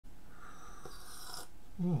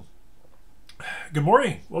Good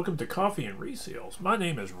morning. Welcome to Coffee and Resales. My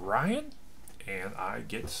name is Ryan, and I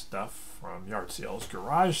get stuff from yard sales,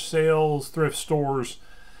 garage sales, thrift stores,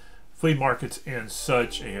 flea markets, and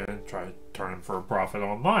such, and try to turn them for a profit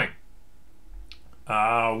online.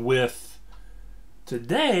 With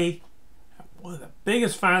today, one of the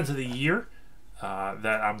biggest finds of the year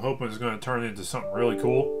that I'm hoping is going to turn into something really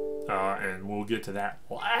cool, and we'll get to that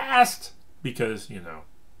last because, you know,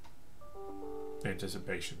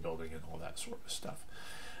 anticipation building and all that sort of stuff.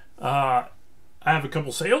 I have a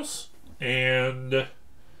couple sales, and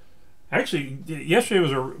actually yesterday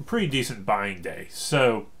was a pretty decent buying day,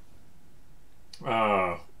 so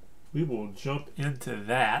we will jump into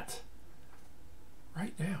that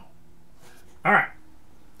right now. All right,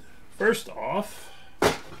 first up,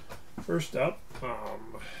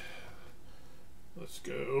 let's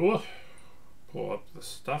go pull up the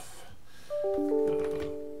stuff.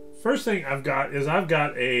 First thing I've got is I'll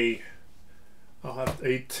have a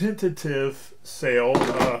tentative sale.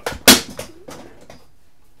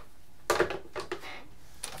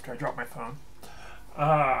 After I drop my phone,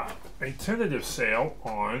 a tentative sale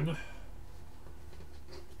on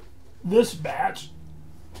this batch.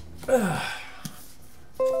 This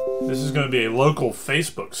is going to be a local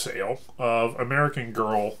Facebook sale of American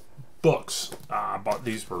Girl books. I bought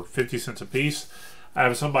these for 50 cents a piece. I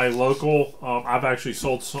have somebody local. I've actually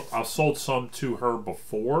sold some to her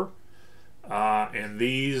before, and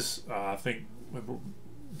these I think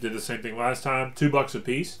did the same thing last time. $2 a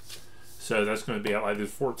piece, so that's going to be like there's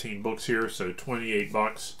 14 books here, so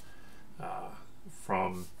 $28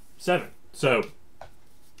 from 7. So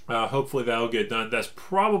hopefully that'll get done. That's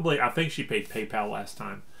probably, I think she paid PayPal last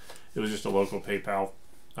time. It was just a local PayPal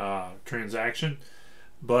transaction,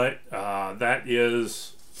 but that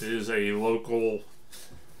is a local.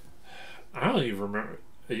 I don't even remember.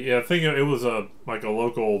 Yeah, I think it was like a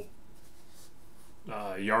local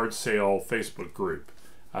yard sale Facebook group.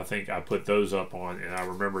 I think I put those up on, and I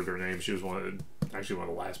remembered her name. She was one of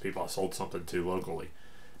the last people I sold something to locally.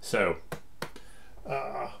 So,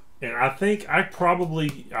 and I think I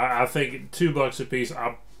think $2 a piece.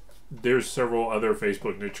 There's several other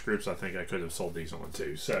Facebook niche groups I think I could have sold these on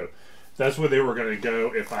too. So that's where they were going to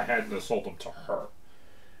go if I hadn't have sold them to her.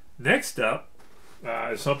 Next up.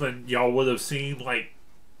 Something y'all would have seen like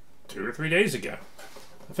 2 or 3 days ago.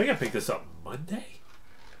 I think I picked this up Monday.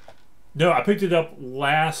 No, I picked it up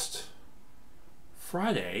last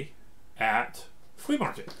Friday at flea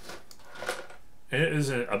market. And it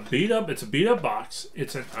is a beat up. It's a beat up box.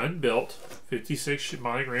 It's an unbuilt 56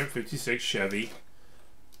 monogram 56 Chevy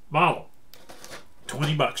model.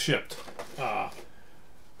 $20 shipped. I've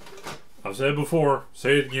said it before.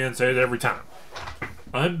 Say it again. Say it every time.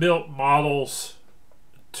 Unbuilt models.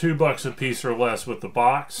 $2 a piece or less with the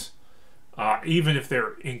box, even if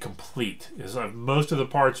they're incomplete. Is most of the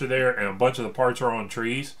parts are there and a bunch of the parts are on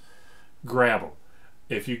trees. Grab them.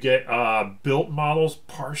 If you get built models,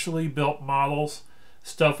 partially built models,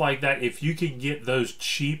 stuff like that, if you can get those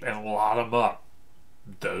cheap and lot them up,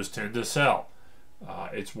 those tend to sell.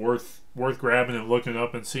 It's worth grabbing and looking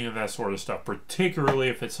up and seeing that sort of stuff, particularly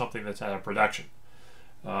if it's something that's out of production.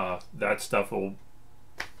 That stuff will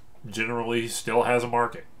generally still has a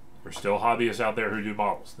market. There's still hobbyists out there who do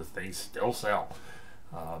models. The things still sell.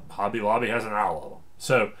 Hobby Lobby has an aisle of them.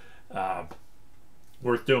 So,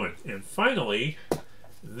 worth doing. And finally,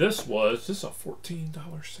 this is a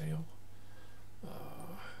 $14 sale.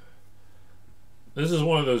 This is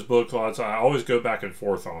one of those book lots I always go back and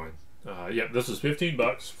forth on. Yep, this is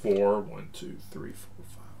 $15 for 1, 2, 3, 4, 5,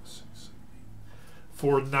 6, 7, 8.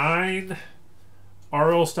 For 9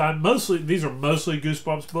 R.L. Stein, these are mostly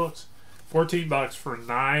Goosebumps books. $14 for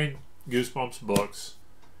 9 Goosebumps books.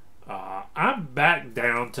 I'm back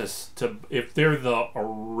down to if they're the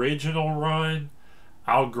original run,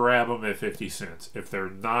 I'll grab them at 50 cents. If they're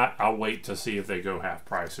not, I'll wait to see if they go half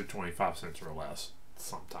price at 25 cents or less.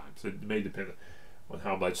 Sometimes it may depend on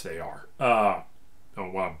how much they are, on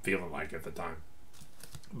what I'm feeling like at the time.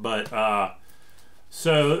 But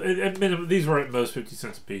so at minimum, these were at most 50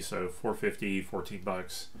 cents a piece, so $4.50,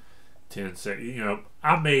 $14, 10 cents. You know,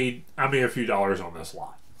 I made a few dollars on this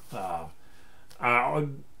lot.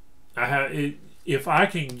 If I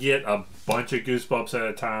can get a bunch of Goosebumps at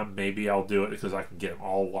a time, maybe I'll do it because I can get them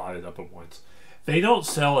all lighted up at once. They don't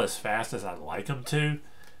sell as fast as I'd like them to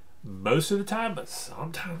most of the time, but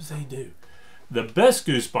sometimes they do. The best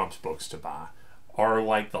Goosebumps books to buy are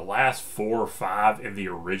like the last 4 or 5 in the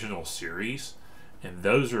original series. And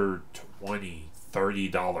those are $20,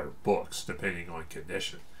 $30 books, depending on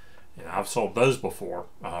condition. And I've sold those before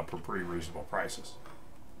for pretty reasonable prices.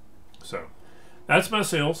 So, that's my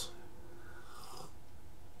sales.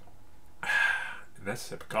 and that's a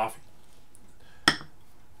sip of coffee.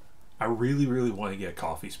 I really, really want to get a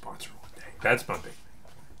coffee sponsor one day. That's my big thing.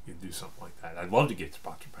 You can do something like that. I'd love to get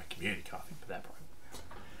sponsored by Community Coffee, but that probably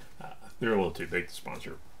they're a little too big to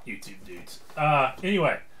sponsor YouTube dudes.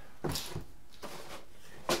 Anyway,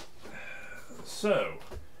 so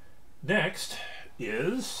next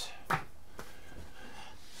is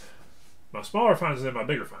my smaller finds and then my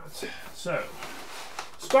bigger finds. So,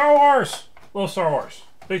 Star Wars! Love Star Wars.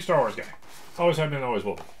 Big Star Wars guy. Always have been, always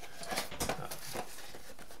will be.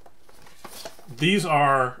 These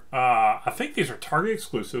are, I think these are Target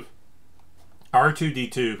exclusive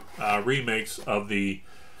R2-D2 remakes of the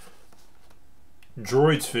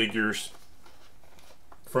Droids figures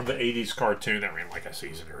from the 80s cartoon that ran like a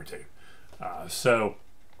season or two. So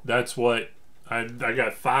that's what I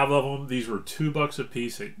got 5 of them. These were $2 a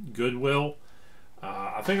piece at Goodwill.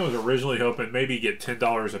 I think I was originally hoping maybe get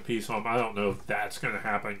 $10 a piece on them. I don't know if that's going to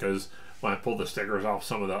happen because when I pulled the stickers off,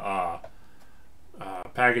 some of the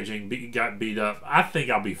packaging got beat up. I think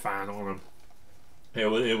I'll be fine on them.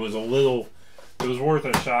 It was worth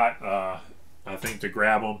a shot. I think to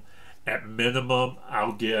grab them. At minimum,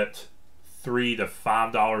 I'll get $3 to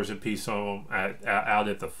 $5 a piece on them out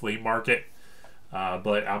at the flea market.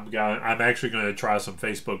 But I'm actually going to try some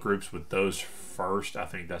Facebook groups with those first. I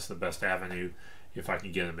think that's the best avenue if I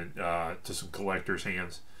can get them in, to some collectors'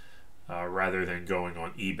 hands rather than going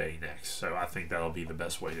on eBay next. So I think that'll be the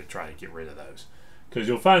best way to try to get rid of those. Because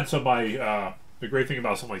you'll find somebody, the great thing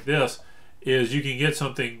about something like this is you can get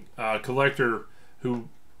something, a collector who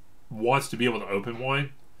wants to be able to open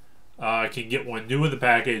one, can get one new in the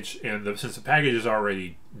package, and since the package is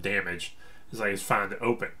already damaged, it's fine to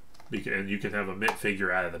open. And you can have a mint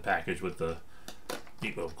figure out of the package with the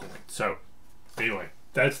neat little coin. So, anyway,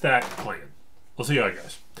 that's that plan. We'll see how it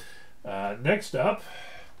goes. Next up,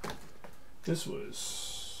 this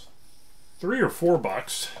was $3 or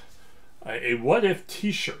 $4. A What If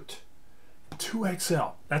t-shirt.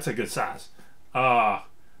 2XL. That's a good size.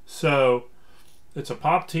 So, it's a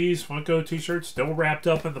Pop Tees Funko t-shirt, still wrapped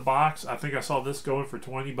up in the box. I think I saw this going for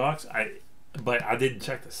 $20. But I didn't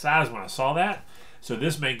check the size when I saw that. So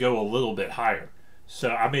this may go a little bit higher. So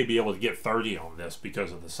I may be able to get 30 on this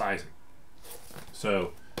because of the sizing.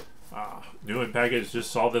 So, new in package,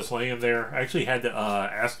 just saw this laying there. I actually had to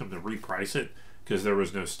ask them to reprice it because there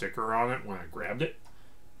was no sticker on it when I grabbed it.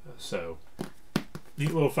 So,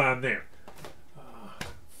 neat little find there.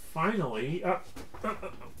 Finally,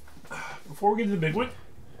 before we get to the big one,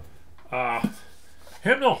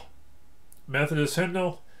 hymnal. Methodist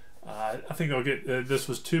hymnal. I think I'll get, this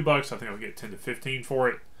was $2. I think I'll get 10 to 15 for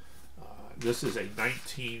it. This is a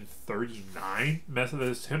 1939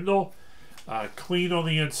 Methodist hymnal. Clean on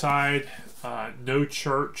the inside. No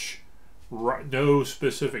church, no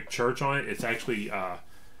specific church on it. It's actually,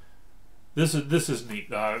 this is neat.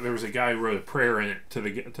 There was a guy who wrote a prayer in it to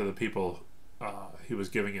the people he was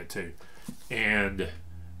giving it to, and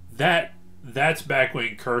that's back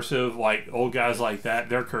when cursive, like old guys like that,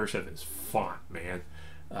 their cursive is font, man.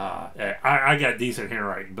 I got decent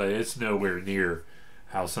handwriting, but it's nowhere near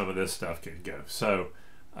how some of this stuff can go. So,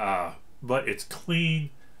 but it's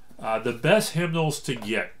clean. The best hymnals to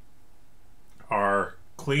get are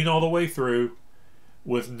clean all the way through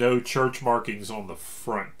with no church markings on the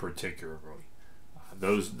front particularly.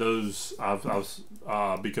 Those I've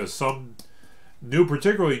because some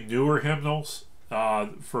particularly newer hymnals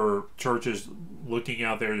for churches looking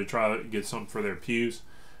out there to try to get some for their pews.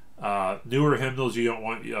 Newer hymnals you don't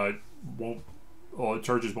want,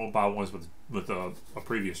 churches won't buy ones with a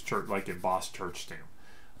previous church, like embossed church stamp.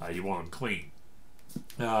 You want them clean.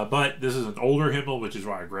 But this is an older hymnal, which is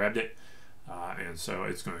why I grabbed it. And so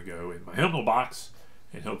it's going to go in my hymnal box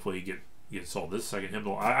and hopefully get sold. This second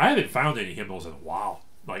hymnal, I haven't found any hymnals in a while,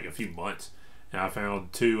 like a few months. And I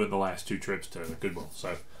found 2 in the last 2 trips to Goodwill.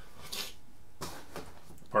 So,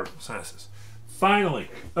 pardon my sinuses. Finally,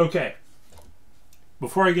 okay.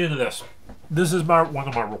 Before I get into this, this is one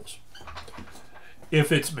of my rules.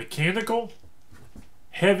 If it's mechanical,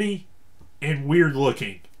 heavy, and weird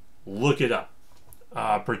looking, look it up.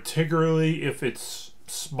 Particularly if it's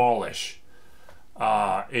smallish.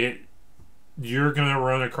 You're gonna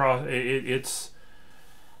run across it's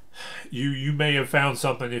you may have found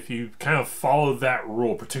something if you kind of follow that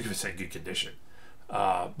rule, particularly if it's in good condition.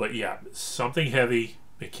 But yeah, something heavy,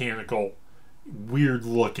 mechanical, weird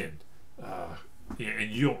looking.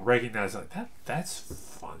 And you don't recognize like that's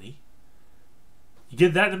funny. You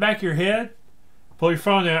get that in the back of your head, pull your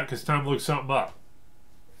phone out because it's time to look something up.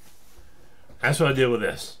 That's what I did with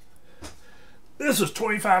this. This was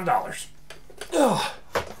 $25. Ugh.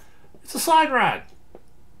 It's a slide ride.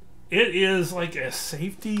 It is like a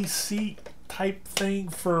safety seat type thing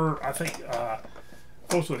for, I think,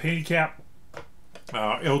 folks with handicap,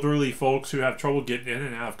 elderly folks who have trouble getting in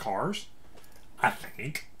and out of cars. I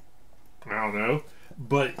think. I don't know.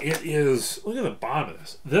 But it is, look at the bottom of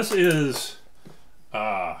this. This is,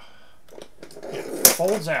 it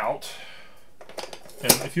folds out.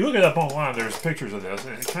 And if you look it up online, there's pictures of this.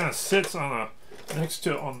 And it kind of sits on next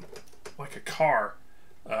to, on like a car.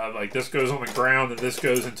 Like this goes on the ground and this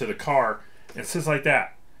goes into the car. And it sits like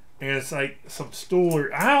that. And it's like some stool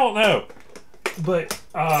or, I don't know. But,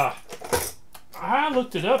 I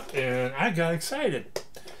looked it up and I got excited.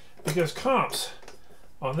 Because comps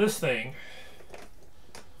on this thing,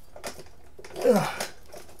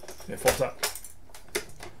 it folds up.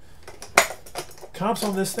 Comps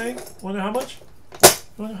on this thing, wanna know how much?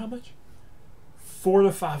 Wanna know how much?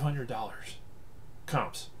 $400 to $500.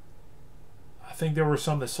 Comps. I think there were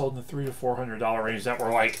some that sold in the $300 to $400 range that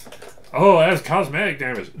were like, oh, that's cosmetic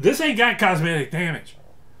damage. This ain't got cosmetic damage.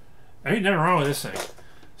 There ain't nothing wrong with this thing.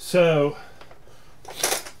 So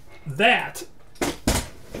that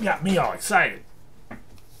got me all excited.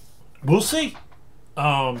 We'll see.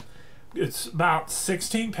 It's about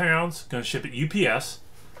 16 pounds. Gonna ship it UPS.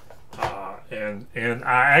 And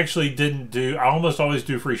I actually didn't do. I almost always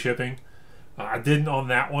do free shipping. I didn't on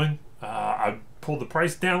that one. I pulled the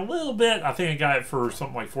price down a little bit. I think I got it for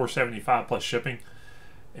something like $475 plus shipping,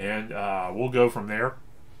 and we'll go from there.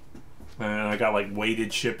 And I got like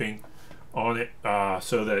weighted shipping on it,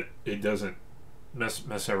 so that it doesn't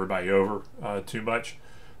mess everybody over too much.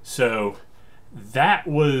 So that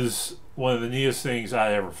was one of the neatest things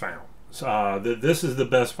I ever found. This is the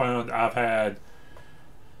best find I've had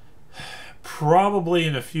probably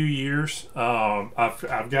in a few years.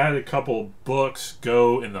 I've got a couple books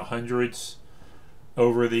go in the hundreds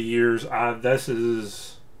over the years. This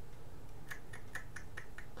is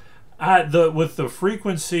with the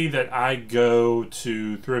frequency that I go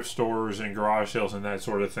to thrift stores and garage sales and that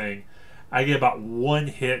sort of thing, I get about one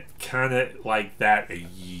hit kind of like that a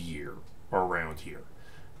year around here.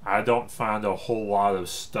 I don't find a whole lot of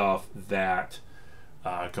stuff that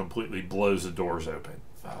completely blows the doors open.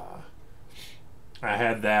 I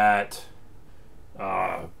had that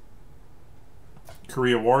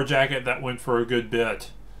Korea War jacket that went for a good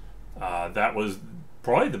bit. That was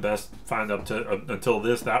probably the best find up to until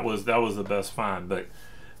this. That was the best find. But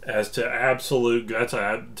as to absolute,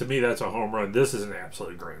 to me that's a home run. This is an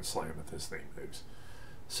absolute grand slam if this thing moves.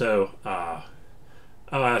 So so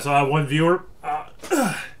I have one viewer.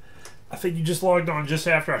 I think you just logged on just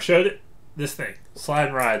after I showed it. This thing, slide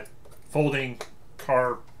and ride, folding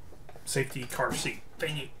car, safety car seat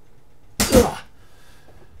thingy.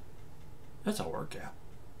 That's a workout.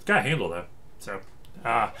 It's got a handle though. So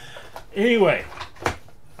anyway,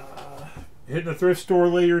 hitting the thrift store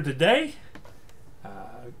later today.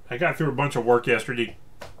 I got through a bunch of work yesterday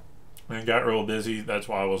and got real busy. That's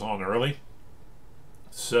why I was on early.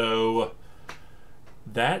 So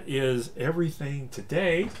that is everything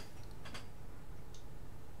today.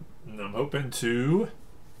 And I'm hoping to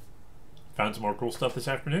find some more cool stuff this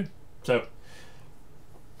afternoon. So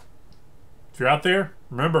if you're out there,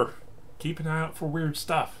 remember, keep an eye out for weird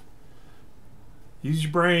stuff. Use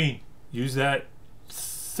your brain. Use that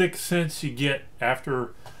sixth sense you get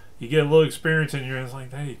after you get a little experience and you're just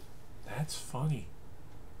like, hey, that's funny.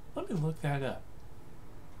 Let me look that up.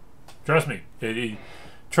 Trust me.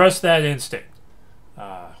 Trust that instinct.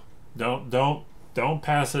 Don't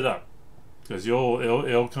pass it up, because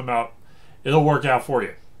it'll come out. It'll work out for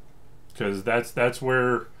you, because that's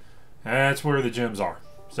where the gems are.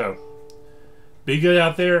 So be good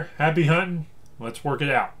out there. Happy hunting. Let's work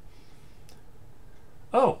it out.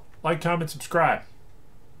 Oh, like, comment, subscribe.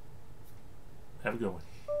 Have a good one.